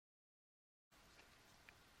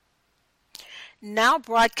Now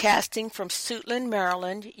broadcasting from Suitland,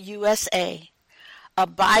 Maryland, USA.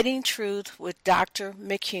 Abiding Truth with Dr.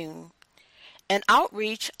 McCune, an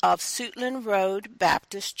outreach of Suitland Road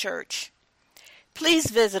Baptist Church. Please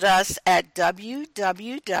visit us at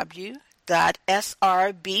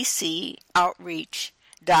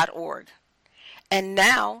www.srbcoutreach.org. And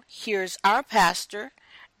now, here's our pastor,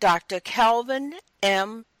 Dr. Calvin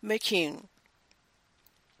M. McCune.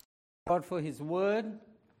 God for His word.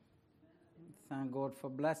 Thank God for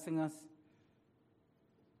blessing us.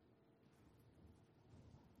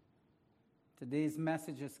 Today's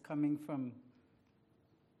message is coming from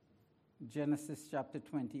Genesis chapter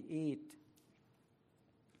 28,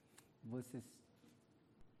 verses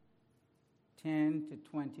 10 to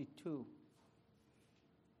 22.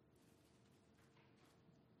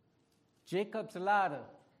 Jacob's Ladder.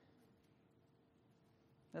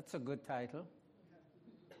 That's a good title.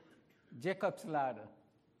 Jacob's Ladder.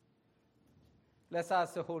 Let's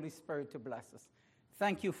ask the Holy Spirit to bless us.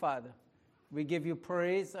 Thank you, Father. We give you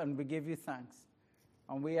praise and we give you thanks.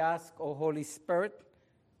 And we ask, O Holy Spirit,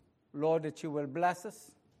 Lord, that you will bless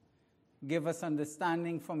us. Give us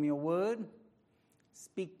understanding from your word.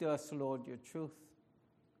 Speak to us, Lord, your truth.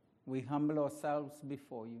 We humble ourselves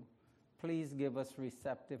before you. Please give us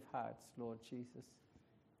receptive hearts, Lord Jesus,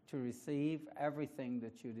 to receive everything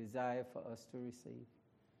that you desire for us to receive.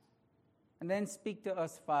 And then speak to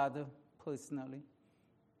us, Father, personally.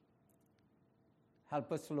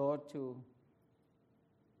 Help us, Lord, to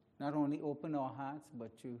not only open our hearts,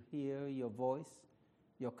 but to hear your voice,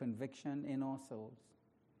 your conviction in our souls.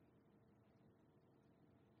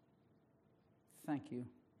 Thank you.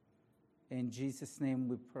 In Jesus' name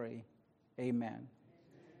we pray. Amen.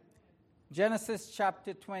 Genesis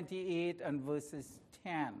chapter 28 and verses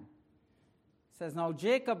 10 says, Now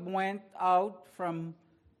Jacob went out from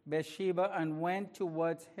Beersheba and went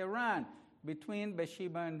towards Haran. Between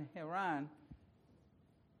Beersheba and Haran,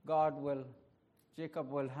 Jacob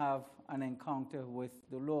will have an encounter with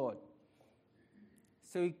the Lord.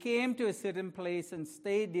 So he came to a certain place and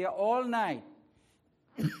stayed there all night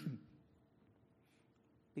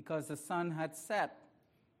because the sun had set.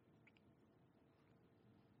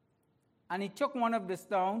 And he took one of the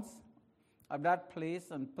stones of that place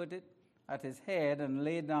and put it at his head and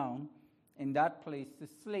lay down in that place to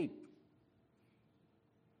sleep.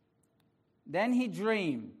 Then he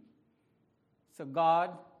dreamed. So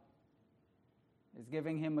God is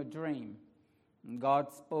giving him a dream. And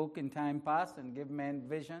God spoke in time past and gave men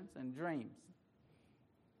visions and dreams.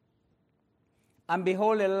 And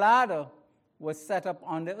behold, a ladder was set up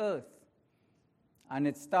on the earth, and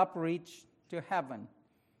its top reached to heaven.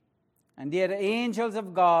 And there the angels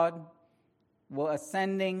of God were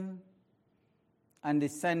ascending and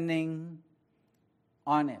descending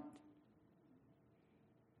on it.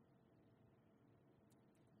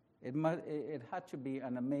 It had to be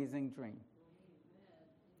an amazing dream.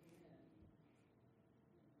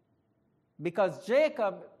 Because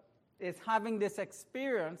Jacob is having this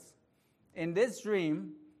experience in this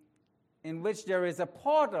dream in which there is a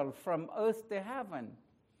portal from earth to heaven.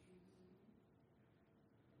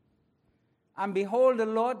 And behold, the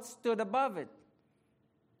Lord stood above it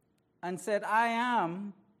and said, I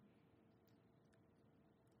am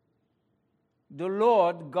the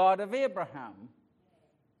Lord God of Abraham,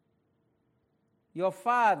 your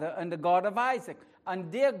father, and the God of Isaac.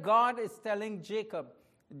 And there God is telling Jacob,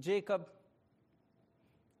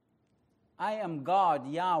 I am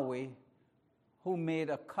God, Yahweh, who made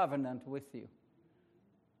a covenant with you.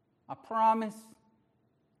 A promise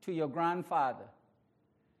to your grandfather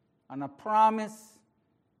and a promise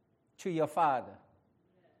to your father.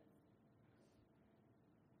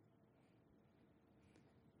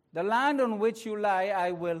 The land on which you lie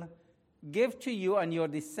I will give to you and your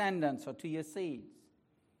descendants, or to your seeds.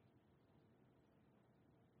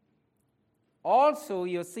 Also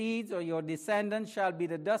your seeds or your descendants shall be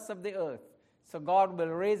the dust of the earth. So God will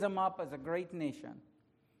raise them up as a great nation.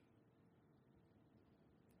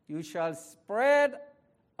 You shall spread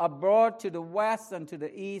abroad to the west and to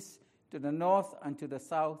the east, to the north and to the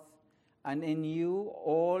south, and in you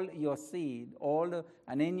all your seed, all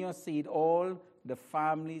the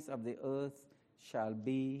families of the earth shall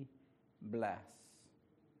be blessed.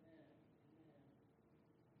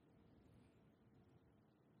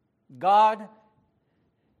 God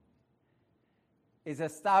is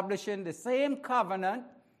establishing the same covenant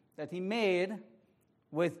that he made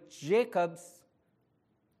with Jacob's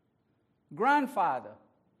grandfather,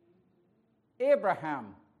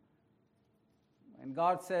 Abraham. And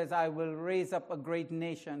God says, I will raise up a great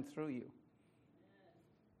nation through you.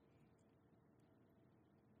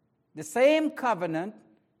 The same covenant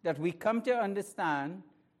that we come to understand,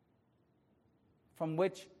 from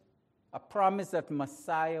which a promise that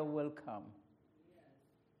Messiah will come.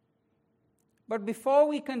 But before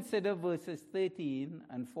we consider verses 13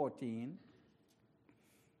 and 14,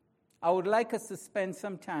 I would like us to spend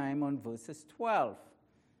some time on verses 12.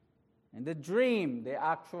 And the dream, the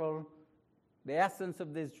essence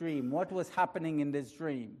of this dream, what was happening in this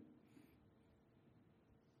dream.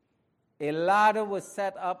 A ladder was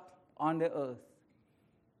set up on the earth,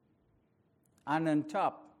 and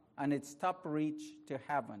its top reached to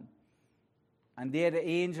heaven. And there the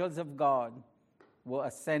angels of God were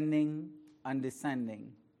ascending and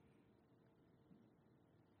descending.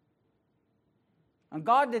 And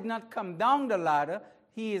God did not come down the ladder.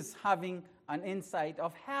 He is having an insight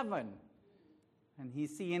of heaven. And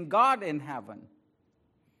he's seeing God in heaven.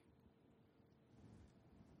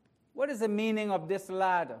 What is the meaning of this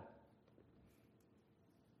ladder?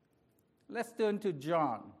 Let's turn to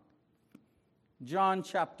John. John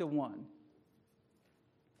chapter 1.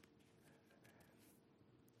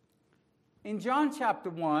 In John chapter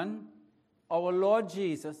 1, our Lord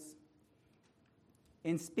Jesus,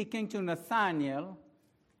 in speaking to Nathanael,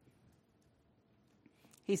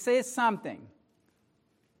 he says something.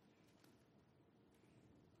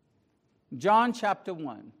 John chapter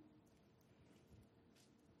 1.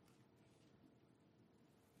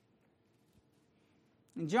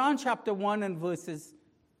 In John chapter 1 and verses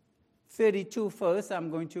 32 first, I'm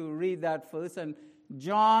going to read that first. And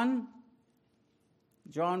John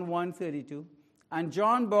 1:32. And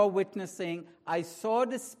John bore witness, saying, I saw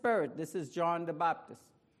the Spirit, this is John the Baptist,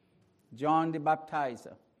 John the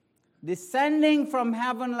Baptizer, descending from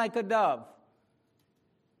heaven like a dove,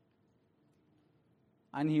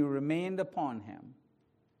 and he remained upon him.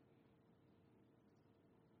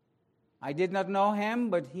 I did not know him,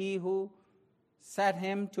 but he who set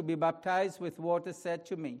him to be baptized with water said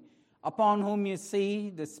to me, upon whom you see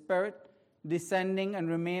the Spirit descending and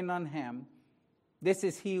remain on him, this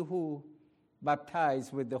is he who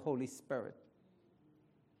baptized with the Holy Spirit.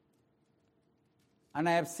 And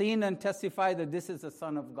I have seen and testified that this is the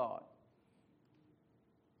Son of God.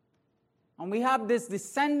 And we have this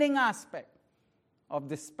descending aspect of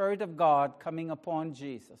the Spirit of God coming upon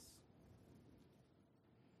Jesus.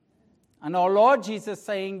 And our Lord Jesus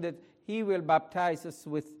saying that he will baptize us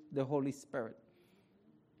with the Holy Spirit.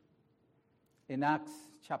 In Acts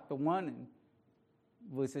chapter 1 and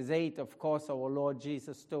verses 8, of course, our Lord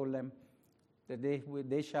Jesus told them that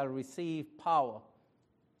they shall receive power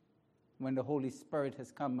when the Holy Spirit has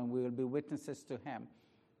come, and we will be witnesses to him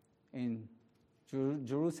in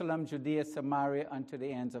Jerusalem, Judea, Samaria, unto the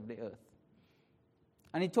ends of the earth.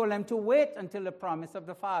 And he told them to wait until the promise of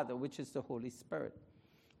the Father, which is the Holy Spirit.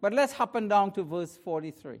 But let's hop on down to verse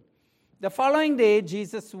 43. The following day,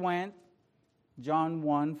 Jesus went, John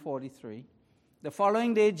 1:43. The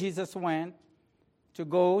following day, Jesus went to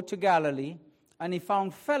go to Galilee, and he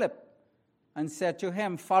found Philip and said to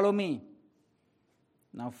him, follow me.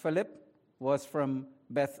 Now Philip was from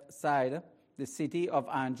Bethsaida, the city of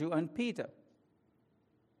Andrew and Peter.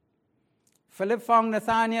 Philip found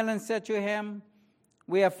Nathanael and said to him,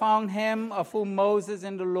 we have found him of whom Moses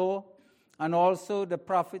in the law and also the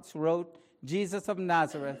prophets wrote, Jesus of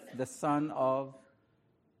Nazareth, the son of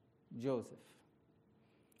Joseph.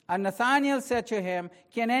 And Nathanael said to him,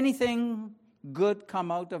 can anything good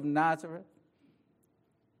come out of Nazareth?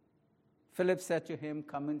 Philip said to him,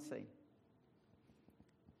 come and see.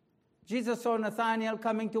 Jesus saw Nathanael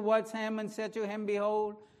coming towards him and said to him,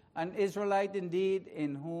 behold, an Israelite indeed,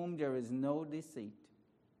 in whom there is no deceit,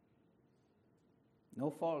 no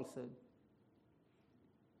falsehood.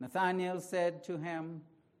 Nathanael said to him,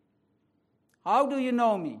 how do you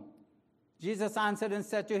know me? Jesus answered and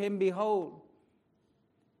said to him, behold,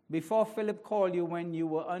 before Philip called you, when you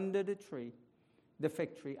were under the tree, the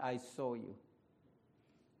fig tree, I saw you.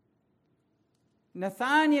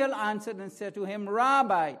 Nathanael answered and said to him,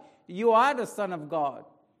 Rabbi, you are the Son of God.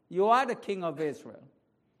 You are the King of Israel.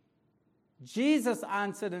 Jesus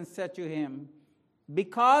answered and said to him,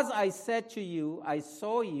 because I said to you, I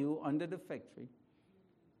saw you under the fig tree.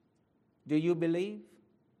 Do you believe?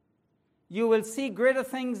 You will see greater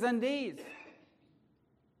things than these.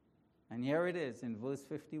 And here it is in verse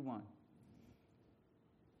 51.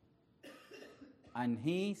 And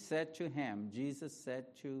he said to him, Jesus said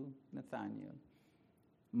to Nathanael,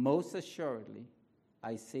 most assuredly,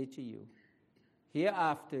 I say to you,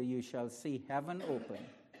 hereafter you shall see heaven open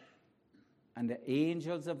and the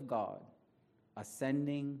angels of God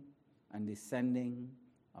ascending and descending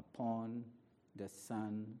upon the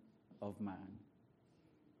Son of Man.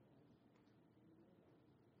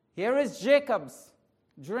 Here is Jacob's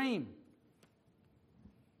dream.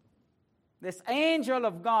 This angel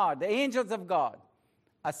of God, the angels of God,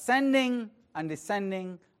 ascending and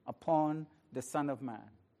descending upon the Son of Man.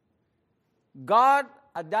 God,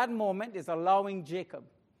 at that moment, is allowing Jacob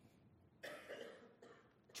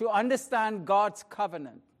to understand God's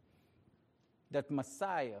covenant that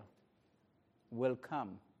Messiah will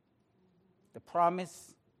come. The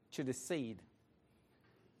promise to the seed.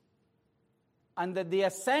 And that the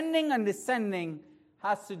ascending and descending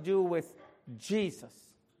has to do with Jesus,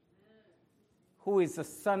 who is the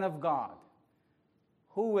Son of God,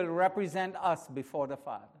 who will represent us before the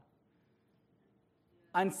Father.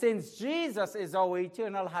 And since Jesus is our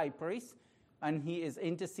eternal high priest, and he is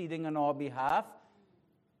interceding on our behalf,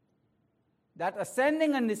 that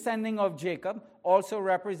ascending and descending of Jacob also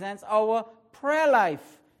represents our prayer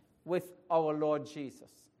life with our Lord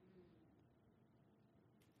Jesus.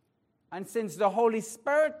 And since the Holy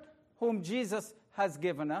Spirit, whom Jesus has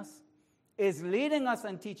given us, is leading us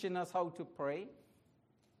and teaching us how to pray,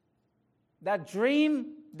 that dream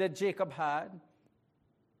that Jacob had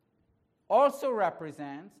also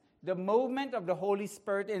represents the movement of the Holy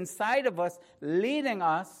Spirit inside of us, leading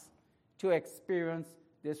us to experience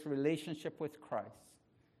this relationship with Christ,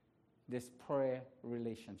 this prayer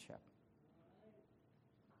relationship.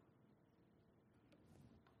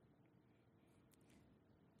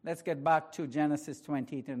 Let's get back to Genesis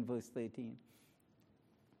 28 and verse 13.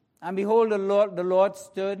 And behold, the Lord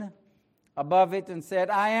stood above it and said,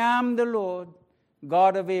 I am the Lord,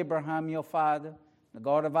 God of Abraham, your father, the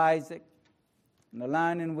God of Isaac. And the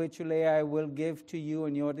land in which you lay I will give to you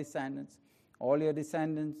and your descendants. All your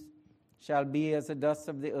descendants shall be as the dust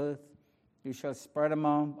of the earth. You shall spread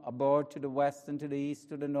them abroad to the west and to the east,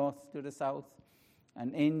 to the north, to the south.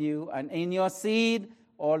 And in you and in your seed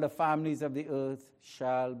all the families of the earth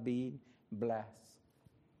shall be blessed.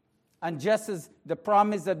 And just as the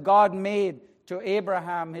promise that God made to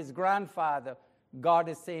Abraham, his grandfather, God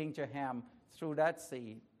is saying to him, through that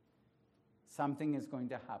seed, something is going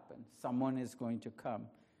to happen. Someone is going to come.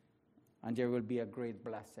 And there will be a great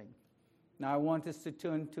blessing. Now I want us to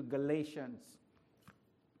turn to Galatians.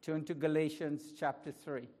 Turn to Galatians chapter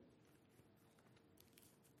 3.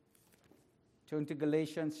 Turn to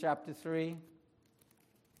Galatians chapter 3.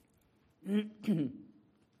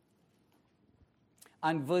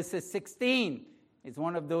 And verses 16 is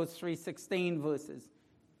one of those 3:16 verses.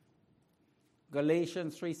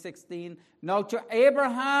 Galatians 3:16. Now to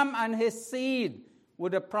Abraham and his seed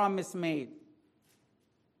would a promise made.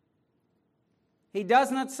 He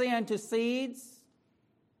does not say unto seeds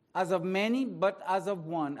as of many, but as of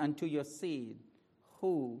one, unto your seed,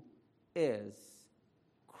 who is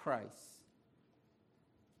Christ.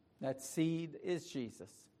 That seed is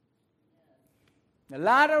Jesus. The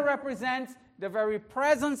ladder represents the very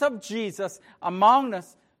presence of Jesus among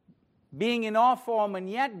us, being in our form, and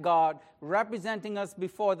yet God representing us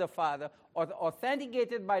before the Father,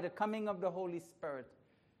 authenticated by the coming of the Holy Spirit.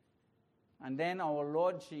 And then our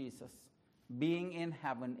Lord Jesus being in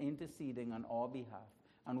heaven, interceding on our behalf.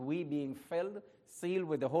 And we being filled, sealed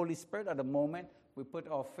with the Holy Spirit at the moment we put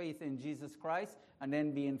our faith in Jesus Christ, and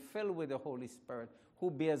then being filled with the Holy Spirit,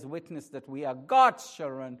 who bears witness that we are God's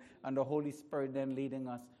children, and the Holy Spirit then leading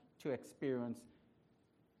us to experience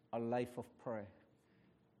a life of prayer.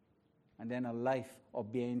 And then a life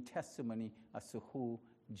of bearing testimony as to who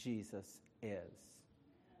Jesus is.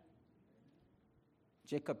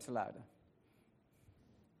 Jacob's ladder.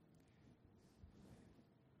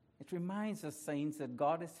 It reminds us, saints, that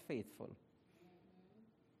God is faithful.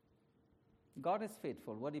 God is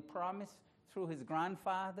faithful. What he promised through his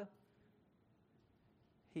grandfather,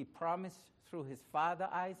 he promised through his father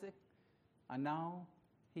Isaac, and now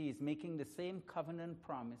he is making the same covenant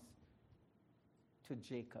promise to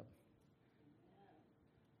Jacob.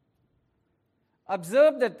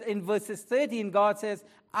 Observe that in verses 13, God says,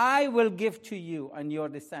 I will give to you and your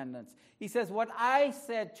descendants. He says, what I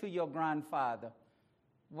said to your grandfather,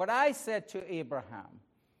 what I said to Abraham.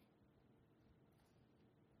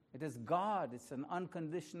 It is God. It's an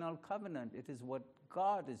unconditional covenant. It is what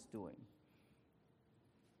God is doing.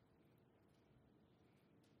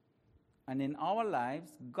 And in our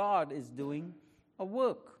lives, God is doing a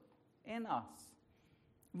work in us.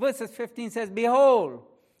 Verses 15 says, behold,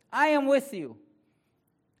 I am with you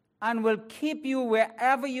and will keep you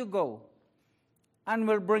wherever you go and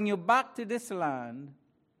will bring you back to this land.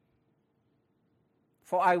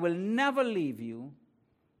 For I will never leave you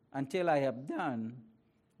until I have done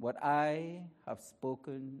what I have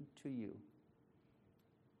spoken to you.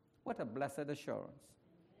 What a blessed assurance.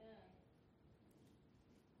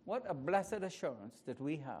 What a blessed assurance that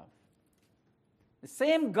we have. The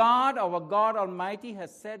same God, our God Almighty,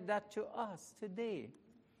 has said that to us today.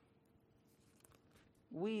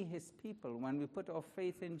 we, his people, when we put our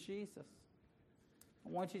faith in Jesus. I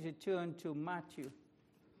want you to turn to Matthew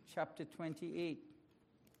chapter 28.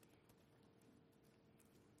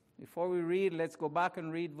 Before we read, let's go back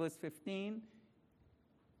and read verse 15.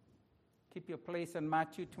 Keep your place in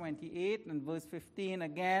Matthew 28 and verse 15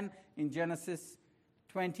 again in Genesis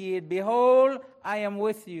 28. Behold, I am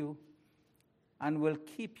with you and will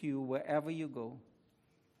keep you wherever you go.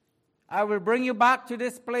 I will bring you back to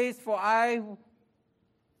this place, for I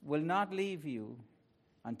will not leave you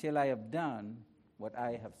until I have done what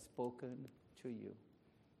I have spoken to you.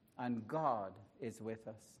 And God is with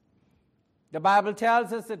us. The Bible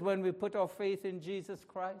tells us that when we put our faith in Jesus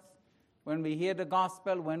Christ, when we hear the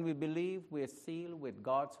gospel, when we believe, we are sealed with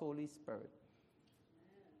God's Holy Spirit.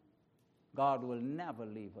 God will never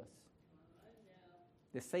leave us.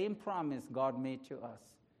 The same promise God made to us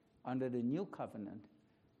under the new covenant,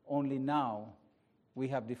 only now we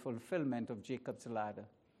have the fulfillment of Jacob's ladder.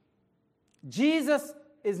 Jesus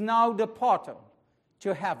is now the portal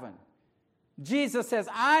to heaven. Jesus says,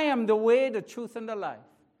 I am the way, the truth, and the life.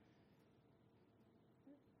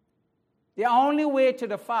 The only way to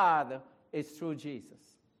the Father is through Jesus.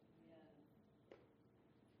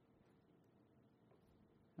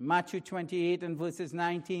 In Matthew 28 and verses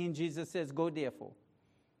 19, Jesus says, go therefore.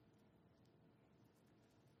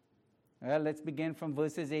 Well, let's begin from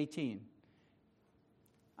verses 18.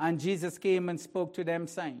 And Jesus came and spoke to them,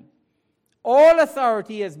 saying, all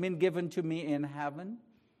authority has been given to me in heaven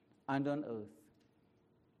and on earth.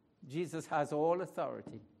 Jesus has all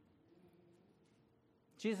authority.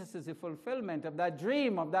 Jesus is the fulfillment of that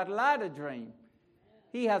dream, of that ladder dream.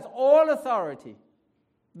 He has all authority.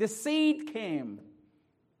 The seed came.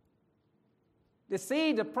 The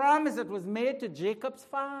seed, the promise that was made to Jacob's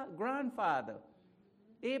grandfather,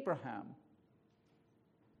 Abraham.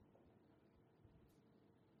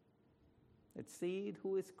 That seed,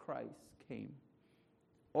 who is Christ, came.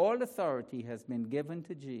 All authority has been given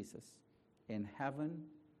to Jesus in heaven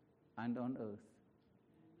and on earth.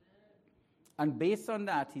 And based on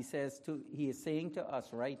that, he is saying to us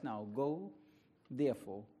right now, go,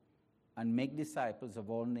 therefore, and make disciples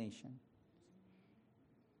of all nations.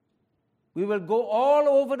 We will go all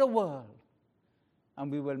over the world,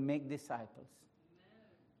 and we will make disciples.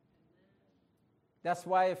 That's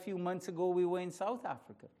why a few months ago we were in South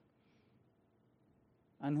Africa.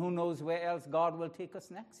 And who knows where else God will take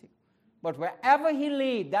us next year. But wherever he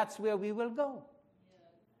leads, that's where we will go.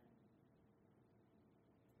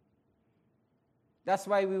 That's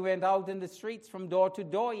why we went out in the streets from door to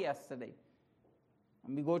door yesterday.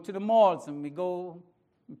 And we go to the malls and we go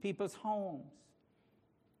in people's homes.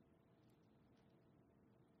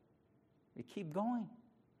 We keep going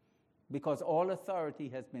because all authority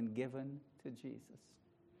has been given to Jesus.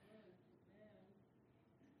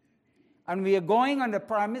 And we are going on the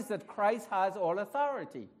premise that Christ has all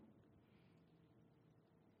authority.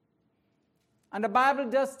 And the Bible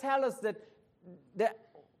does tell us that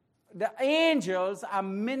the angels are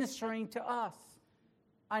ministering to us.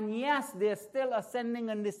 And yes, they're still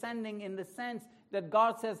ascending and descending in the sense that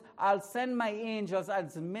God says, I'll send my angels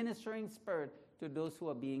as a ministering spirit to those who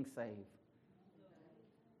are being saved.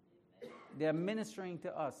 They're ministering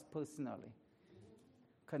to us personally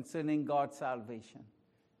concerning God's salvation.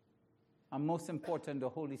 And most important, the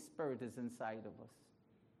Holy Spirit is inside of us.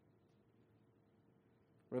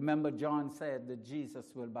 Remember, John said that Jesus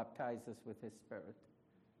will baptize us with his Spirit.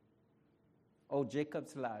 Oh,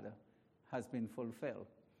 Jacob's ladder has been fulfilled.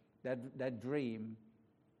 That dream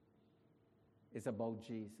is about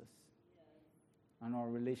Jesus and our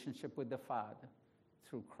relationship with the Father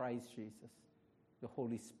through Christ Jesus, the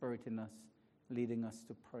Holy Spirit in us, leading us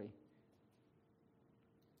to pray.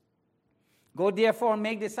 Go therefore and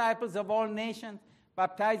make disciples of all nations,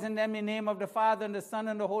 baptizing them in the name of the Father and the Son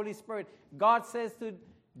and the Holy Spirit. God says to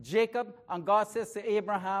Jacob and God says to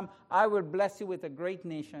Abraham, I will bless you with a great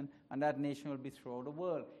nation, and that nation will be throughout the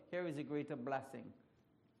world. Here is a greater blessing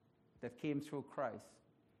that came through Christ.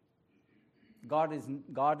 God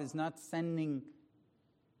is not sending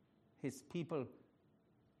his people,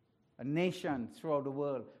 a nation throughout the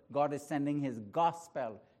world. God is sending his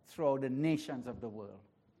gospel throughout the nations of the world.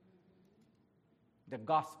 The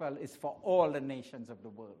gospel is for all the nations of the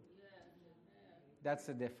world. That's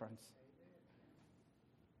the difference.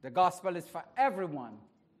 The gospel is for everyone.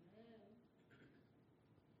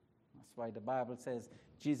 That's why the Bible says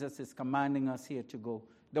Jesus is commanding us here to go.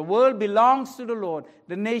 The world belongs to the Lord.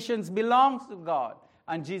 The nations belong to God.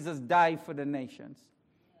 And Jesus died for the nations.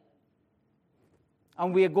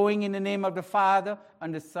 And we are going in the name of the Father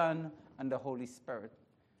and the Son and the Holy Spirit.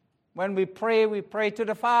 When we pray to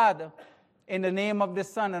the Father in the name of the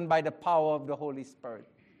Son and by the power of the Holy Spirit.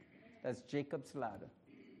 That's Jacob's ladder.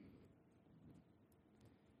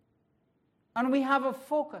 And we have a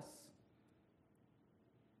focus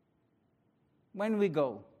when we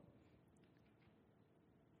go.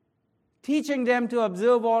 Teaching them to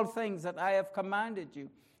observe all things that I have commanded you.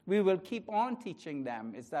 We will keep on teaching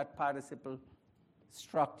them. Is that participle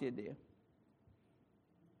structure there?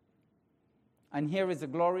 And here is a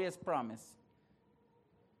glorious promise.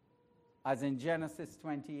 As in Genesis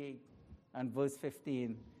 28 and verse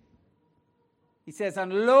 15. He says,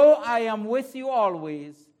 and lo, I am with you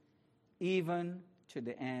always, even to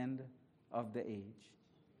the end of the age.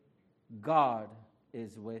 God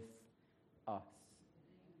is with us.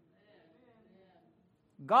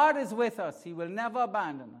 God is with us. He will never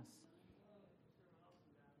abandon us.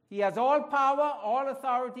 He has all power, all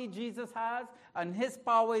authority Jesus has, and his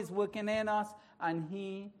power is working in us, and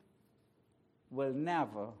he will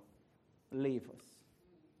never leave us.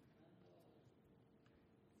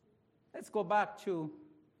 Let's go back to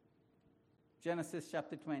Genesis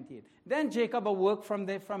chapter 28. Then Jacob awoke from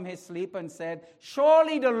his sleep and said,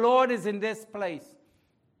 surely the Lord is in this place.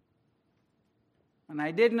 And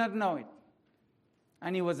I did not know it.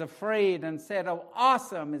 And he was afraid and said, how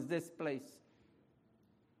awesome is this place.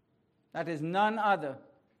 That is none other.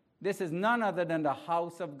 This is none other than the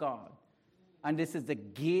house of God. And this is the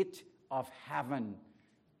gate of heaven,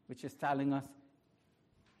 which is telling us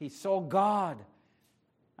he saw God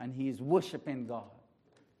and he is worshiping God.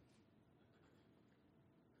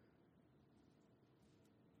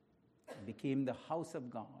 It became the house of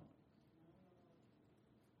God.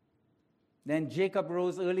 Then Jacob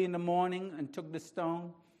rose early in the morning and took the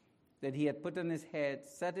stone that he had put on his head,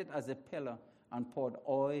 set it as a pillar, and poured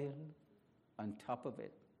oil on top of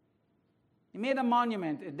it. He made a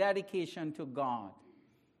monument, a dedication to God,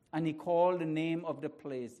 and he called the name of the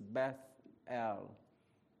place Beth-el,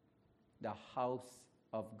 the house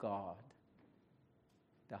of God,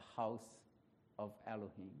 the house of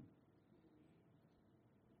Elohim.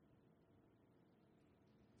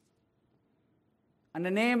 And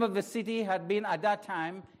the name of the city had been, at that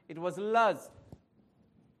time, it was Luz.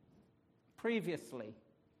 Previously,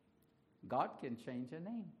 God can change a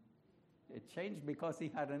name. It changed because he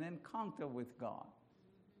had an encounter with God.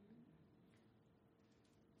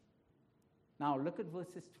 Now, look at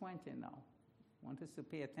verses 20 now. I want us to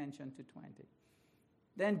pay attention to 20.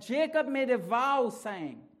 Then Jacob made a vow,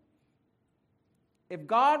 saying, if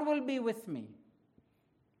God will be with me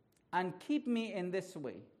and keep me in this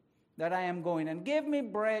way that I am going, and give me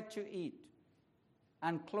bread to eat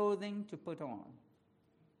and clothing to put on,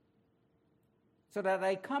 so that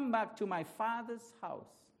I come back to my father's house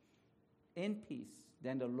in peace,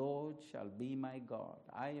 then the Lord shall be my God.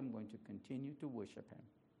 I am going to continue to worship him.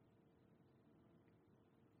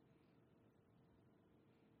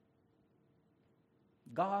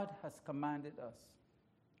 God has commanded us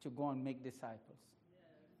to go and make disciples.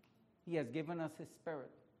 He has given us his Spirit.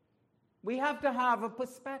 We have to have a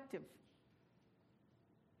perspective.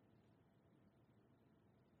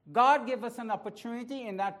 God gave us an opportunity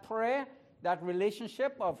in that prayer, that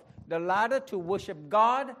relationship of the ladder, to worship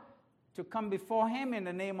God, to come before him in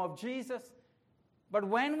the name of Jesus. But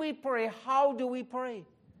when we pray, how do we pray?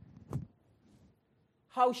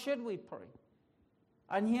 How should we pray?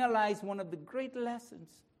 And here lies one of the great lessons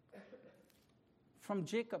from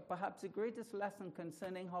Jacob, perhaps the greatest lesson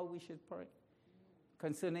concerning how we should pray,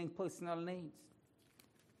 concerning personal needs.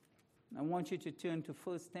 I want you to turn to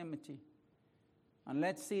 1 Timothy. And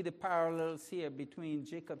let's see the parallels here between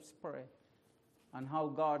Jacob's prayer and how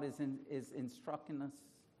God is instructing us,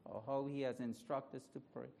 or how he has instructed us to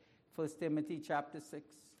pray. 1 Timothy chapter 6.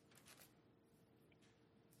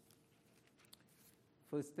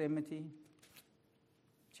 1 Timothy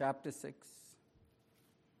chapter 6.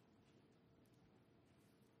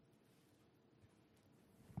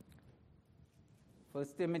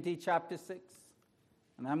 First Timothy chapter 6,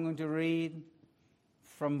 and I'm going to read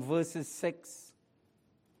from verses 6.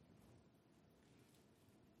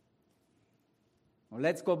 Well,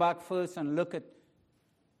 let's go back first and look at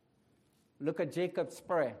Jacob's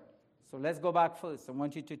prayer. So let's go back first. I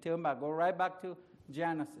want you to turn back. Go right back to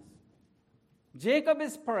Genesis. Jacob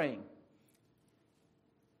is praying.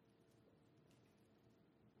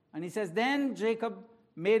 And he says, then Jacob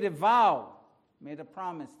made a vow, made a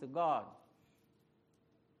promise to God.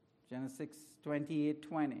 Genesis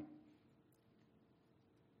 28:20.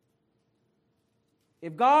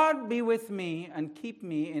 If God be with me and keep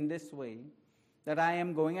me in this way that I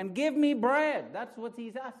am going, and give me bread, that's what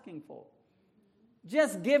he's asking for.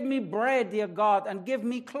 Just give me bread, dear God, and give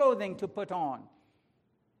me clothing to put on.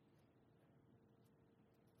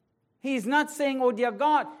 He's not saying, oh dear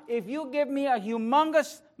God, if you give me a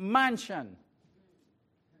humongous mansion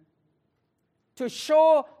to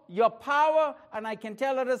show your power, and I can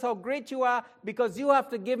tell others how great you are, because you have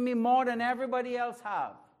to give me more than everybody else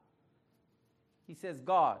have. He says,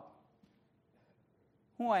 God,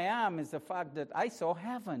 who I am is the fact that I saw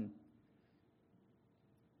heaven.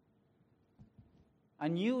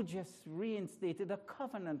 And you just reinstated a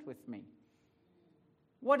covenant with me.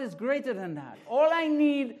 What is greater than that? All I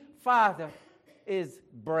need, Father, is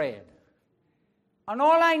bread. And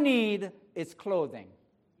all I need is clothing.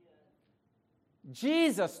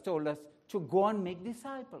 Jesus told us to go and make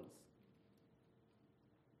disciples.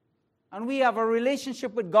 And we have a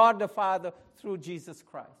relationship with God the Father through Jesus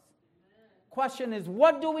Christ. Question is,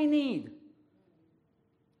 what do we need?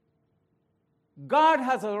 God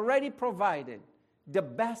has already provided the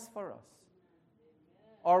best for us.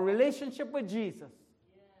 Our relationship with Jesus.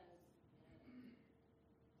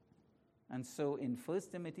 And so in 1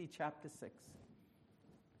 Timothy chapter 6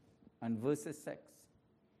 and verses 6.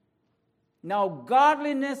 Now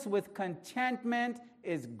godliness with contentment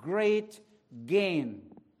is great gain.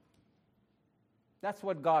 That's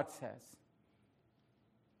what God says.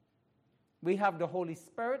 We have the Holy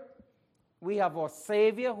Spirit. We have our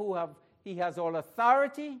Savior He has all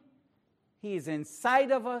authority. He is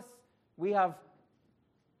inside of us. We have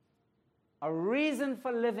a reason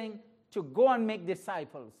for living to go and make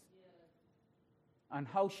disciples. And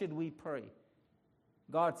how should we pray?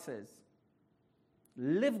 God says,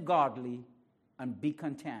 live godly and be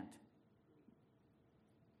content.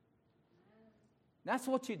 That's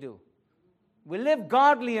what you do. We live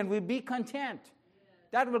godly and we be content.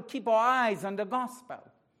 That will keep our eyes on the gospel.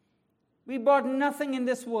 We brought nothing in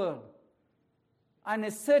this world. And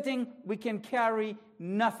it's certain we can carry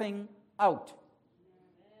nothing out.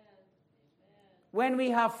 When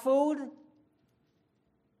we have food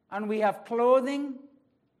and we have clothing,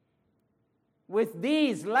 with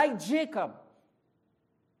these, like Jacob,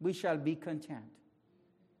 we shall be content.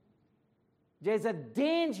 There's a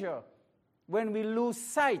danger when we lose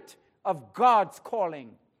sight of God's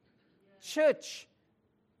calling. Church,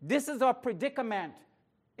 this is our predicament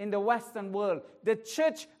in the Western world. The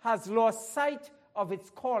church has lost sight of its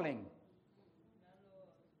calling.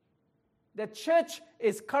 The church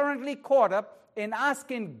is currently caught up in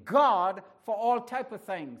asking God for all type of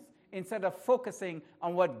things instead of focusing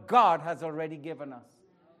on what God has already given us.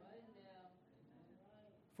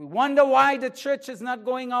 We wonder why the church is not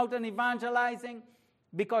going out and evangelizing,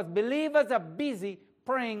 because believers are busy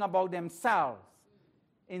praying about themselves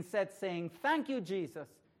instead saying, thank you, Jesus,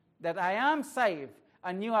 that I am saved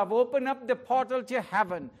and you have opened up the portal to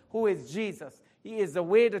heaven, who is Jesus. He is the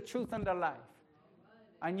way, the truth, and the life.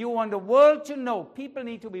 And you want the world to know people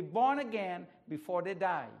need to be born again before they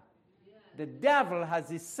die. The devil has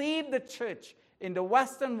deceived the church in the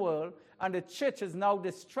Western world, and the church is now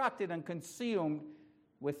distracted and consumed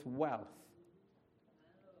with wealth.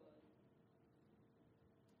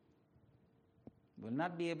 Will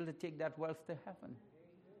not be able to take that wealth to heaven.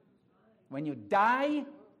 When you die, it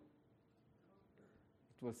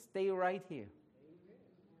will stay right here.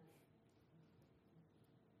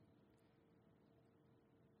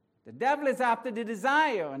 The devil is after the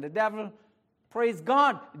desire, and the devil, praise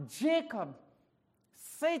God, Jacob,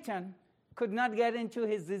 Satan could not get into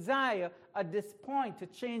his desire at this point to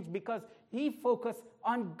change because he focused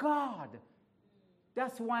on God.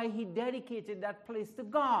 That's why he dedicated that place to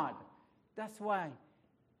God. That's why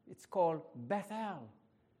it's called Bethel.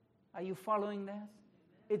 Are you following this?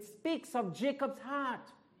 It speaks of Jacob's heart.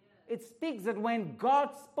 It speaks that when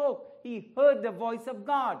God spoke, he heard the voice of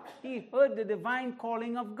God. He heard the divine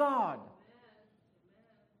calling of God.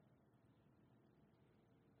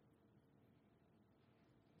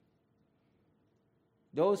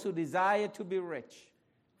 Those who desire to be rich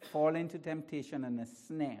fall into temptation and a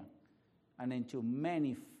snare, and into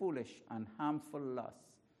many foolish and harmful lusts,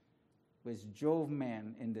 which drove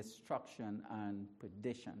men in destruction and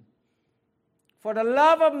perdition. For the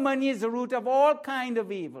love of money is the root of all kind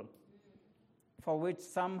of evil, for which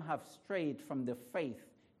some have strayed from the faith,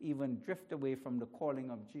 even drift away from the calling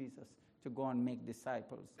of Jesus to go and make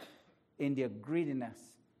disciples in their greediness,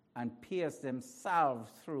 and pierce themselves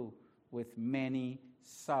through with many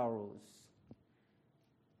sorrows.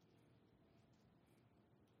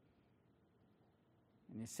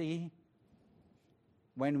 And you see,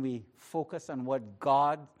 when we focus on what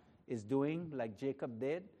God is doing, like Jacob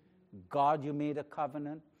did, God, you made a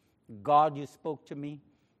covenant. God, you spoke to me.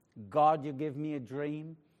 God, you give me a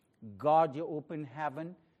dream. God, you open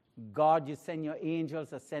heaven. God, you send your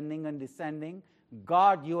angels ascending and descending.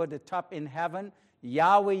 God, you are the top in heaven.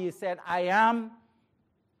 Yahweh, you said, I am.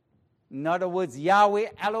 In other words, Yahweh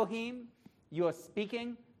Elohim, you're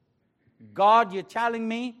speaking. God, you're telling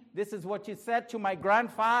me this is what you said to my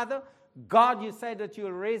grandfather. God, you said that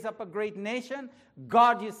you'll raise up a great nation.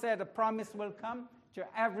 God, you said a promise will come to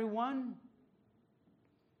everyone.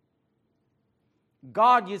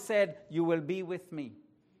 God, you said you will be with me.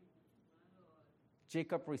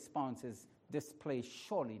 Jacob's response is, this place,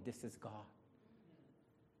 surely this is God.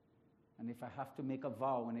 And if I have to make a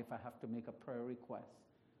vow and if I have to make a prayer request,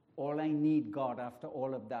 all I need, God, after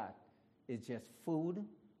all of that is just food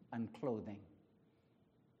and clothing.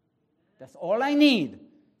 That's all I need.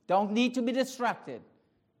 Don't need to be distracted.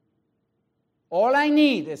 All I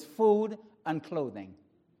need is food and clothing.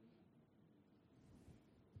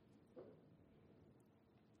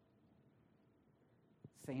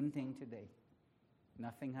 Same thing today.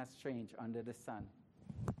 Nothing has changed under the sun.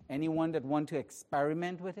 Anyone that want to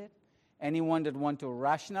experiment with it, anyone that want to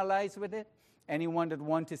rationalize with it, anyone that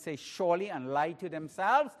want to say surely and lie to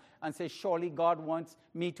themselves and say surely God wants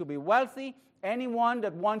me to be wealthy, anyone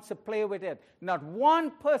that wants to play with it, not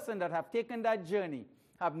one person that have taken that journey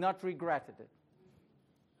have not regretted it.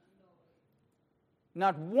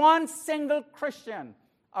 Not one single Christian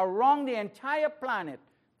around the entire planet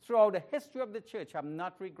throughout the history of the church have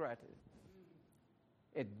not regretted it.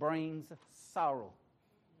 It brings sorrow.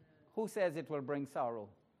 Who says it will bring sorrow?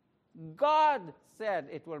 God said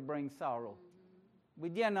it will bring sorrow. We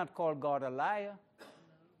dare not call God a liar.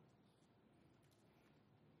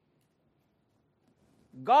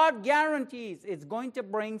 God guarantees it's going to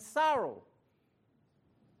bring sorrow.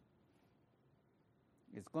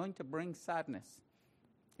 It's going to bring sadness.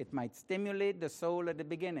 It might stimulate the soul at the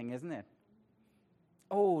beginning, isn't it?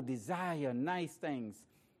 Oh, desire, nice things.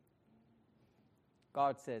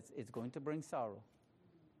 God says it's going to bring sorrow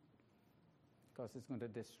because it's going to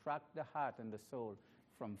distract the heart and the soul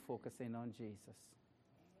from focusing on Jesus.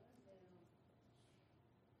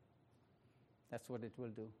 That's what it will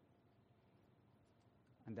do.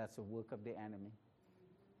 And that's the work of the enemy.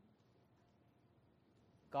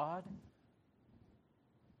 God,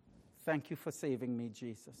 thank you for saving me,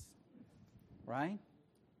 Jesus. Right?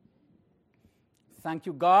 Thank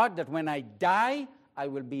you, God, that when I die, I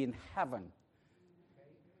will be in heaven.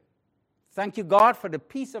 Thank you, God, for the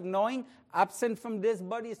peace of knowing, absent from this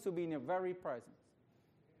body is to be in your very presence.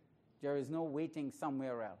 There is no waiting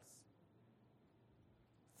somewhere else.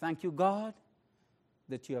 Thank you, God,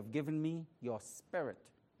 that you have given me your Spirit.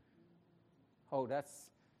 Oh,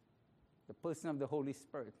 that's the person of the Holy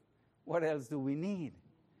Spirit. What else do we need?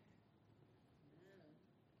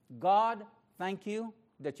 God, thank you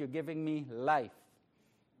that you're giving me life.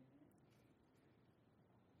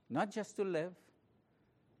 Not just to live,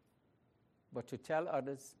 but to tell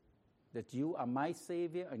others that you are my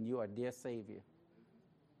Savior and you are their Savior.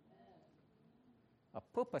 A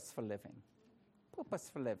purpose for living. Purpose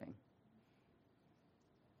for living.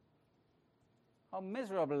 How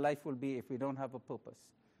miserable life will be if we don't have a purpose.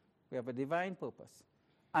 We have a divine purpose.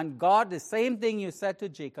 And God, the same thing you said to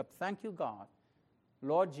Jacob, thank you, God,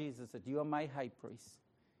 Lord Jesus, that you are my high priest.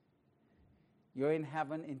 You're in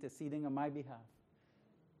heaven interceding on my behalf.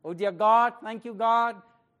 Oh, dear God, thank you, God,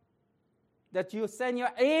 that you send your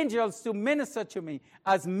angels to minister to me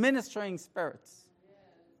as ministering spirits.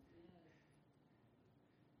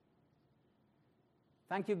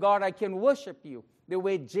 Thank you, God, I can worship you the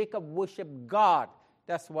way Jacob worshiped God.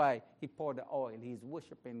 That's why he poured the oil. He's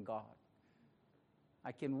worshiping God.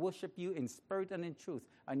 I can worship you in spirit and in truth.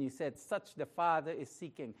 And you said, such the Father is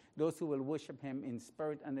seeking, those who will worship him in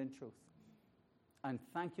spirit and in truth. And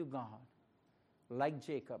thank you, God, like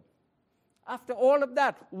Jacob. After all of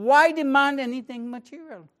that, why demand anything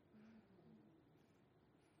material?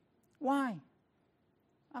 Why?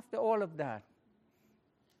 After all of that,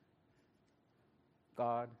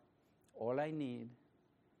 God, all I need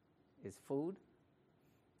is food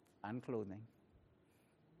and clothing.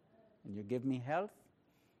 And you give me health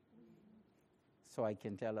so I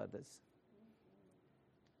can tell others.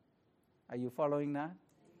 Are you following that?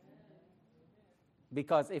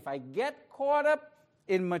 Because if I get caught up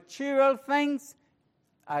in material things,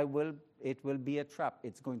 it will be a trap.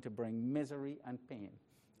 It's going to bring misery and pain.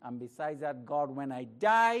 And besides that, God, when I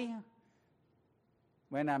die,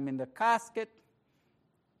 when I'm in the casket,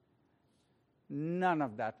 none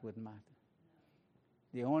of that would matter.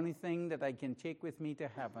 The only thing that I can take with me to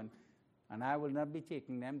heaven, and I will not be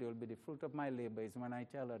taking them, they will be the fruit of my labor, is when I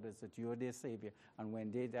tell others that you are their Savior. And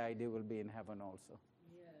when they die, they will be in heaven also.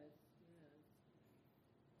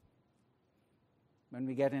 When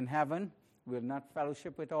we get in heaven, we'll not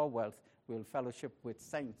fellowship with our wealth. We'll fellowship with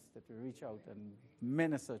saints that we reach out and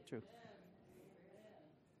minister to.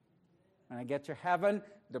 When I get to heaven,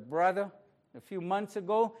 the brother a few months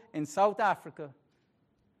ago in South Africa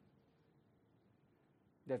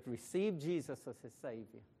that received Jesus as his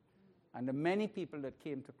Savior, and the many people that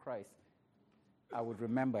came to Christ, I would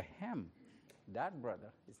remember him, that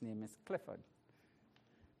brother. His name is Clifford.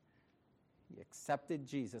 He accepted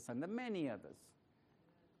Jesus, and the many others.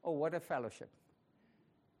 Oh, what a fellowship.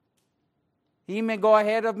 He may go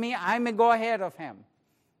ahead of me, I may go ahead of him.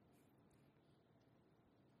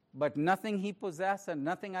 But nothing he possessed and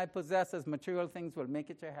nothing I possess as material things will make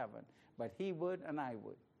it to heaven. But he would and I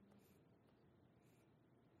would.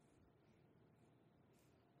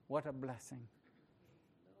 What a blessing.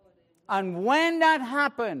 And when that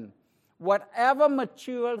happened, whatever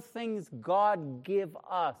material things God give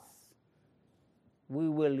us, we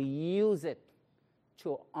will use it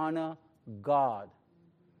to honor God.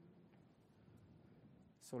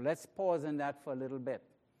 So let's pause on that for a little bit.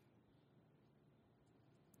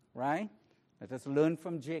 Right? Let us learn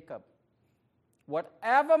from Jacob.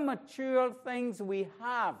 Whatever material things we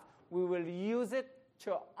have, we will use it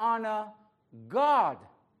to honor God.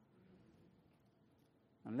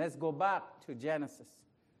 And let's go back to Genesis.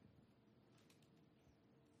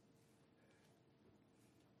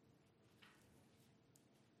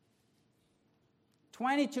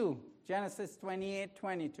 Genesis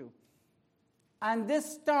 28:22. And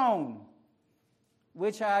this stone,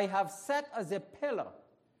 which I have set as a pillar.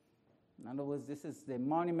 In other words, this is the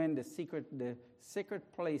monument, the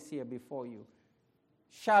secret place here before you,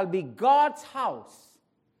 shall be God's house.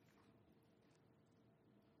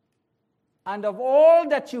 And of all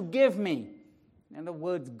that you give me, in other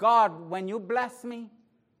words, God, when you bless me,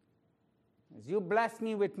 as you bless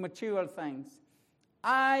me with material things,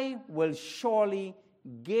 I will surely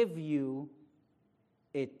give you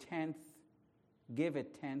a tenth, give a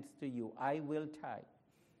tenth to you. I will tithe.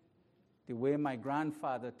 The way my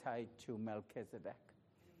grandfather tithed to Melchizedek.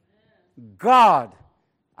 Amen. God,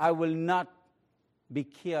 I will not be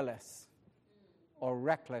careless or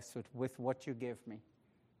reckless with what you give me.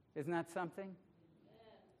 Isn't that something? Amen.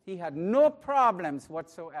 He had no problems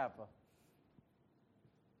whatsoever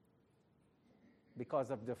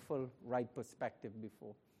because of the full right perspective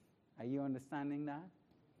before. Are you understanding that?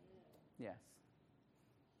 Yes.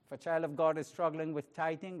 If a child of God is struggling with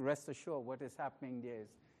tithing, rest assured what is happening there is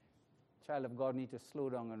child of God need to slow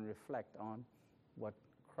down and reflect on what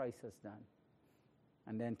Christ has done.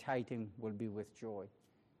 And then tithing will be with joy.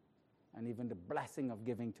 And even the blessing of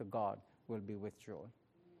giving to God will be with joy.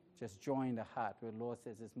 Just joy in the heart, where the Lord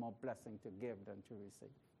says it's more blessing to give than to receive.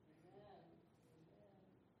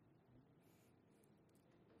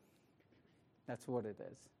 That's what it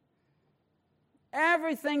is.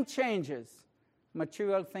 Everything changes.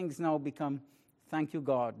 Material things now become, thank you,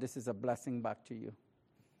 God, this is a blessing back to you.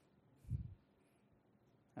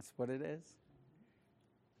 That's what it is.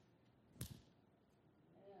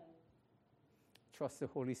 Trust the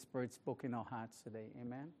Holy Spirit spoke in our hearts today.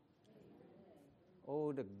 Amen?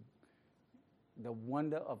 Oh, the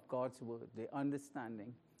wonder of God's word, the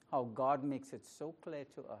understanding, how God makes it so clear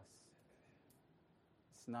to us.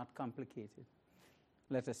 It's not complicated.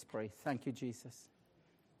 Let us pray. Thank you, Jesus.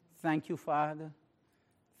 Thank you, Father.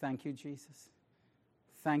 Thank you, Jesus.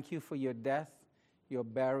 Thank you for your death, your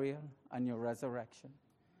burial, and your resurrection.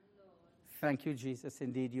 Thank you, Jesus.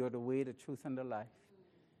 Indeed, you're the way, the truth, and the life.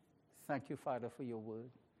 Thank you, Father, for your word.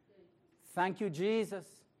 Thank you, Jesus,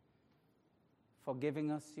 for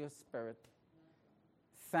giving us your Spirit.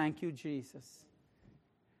 Thank you, Jesus.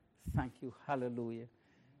 Thank you. Hallelujah.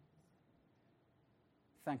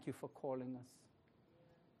 Thank you for calling us.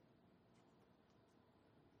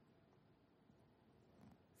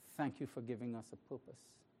 Thank you for giving us a purpose.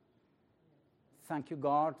 Thank you,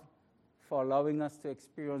 God, for allowing us to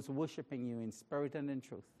experience worshiping you in spirit and in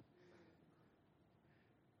truth.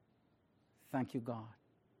 Thank you, God.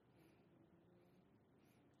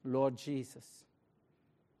 Lord Jesus,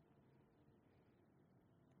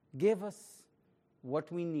 give us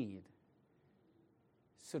what we need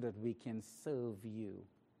so that we can serve you.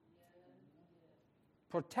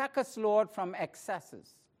 Protect us, Lord, from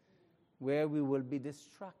excesses where we will be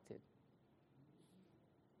distracted.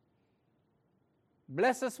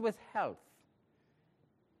 Bless us with health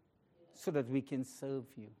so that we can serve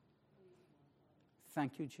you.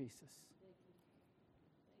 Thank you, Jesus.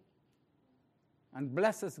 And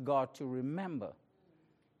bless us, God, to remember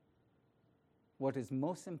what is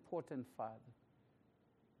most important, Father,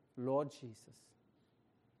 Lord Jesus,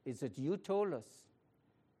 is that you told us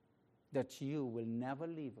that you will never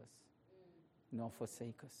leave us nor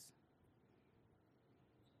forsake us.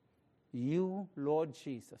 You, Lord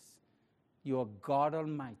Jesus, you are God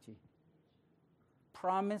Almighty,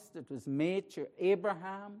 promise that was made to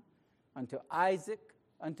Abraham and to Isaac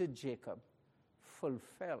and to Jacob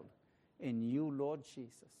fulfilled in you, Lord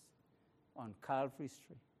Jesus, on Calvary's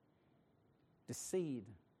tree. The seed,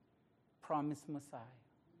 promised Messiah.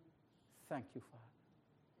 Thank you,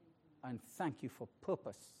 Father. And thank you for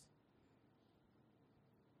purpose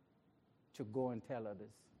to go and tell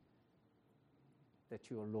others that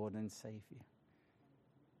you are Lord and Savior.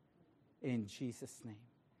 In Jesus' name.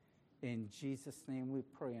 In Jesus' name we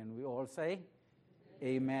pray, and we all say,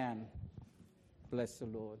 Amen. Bless the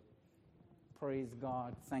Lord. Praise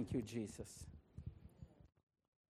God. Thank you, Jesus.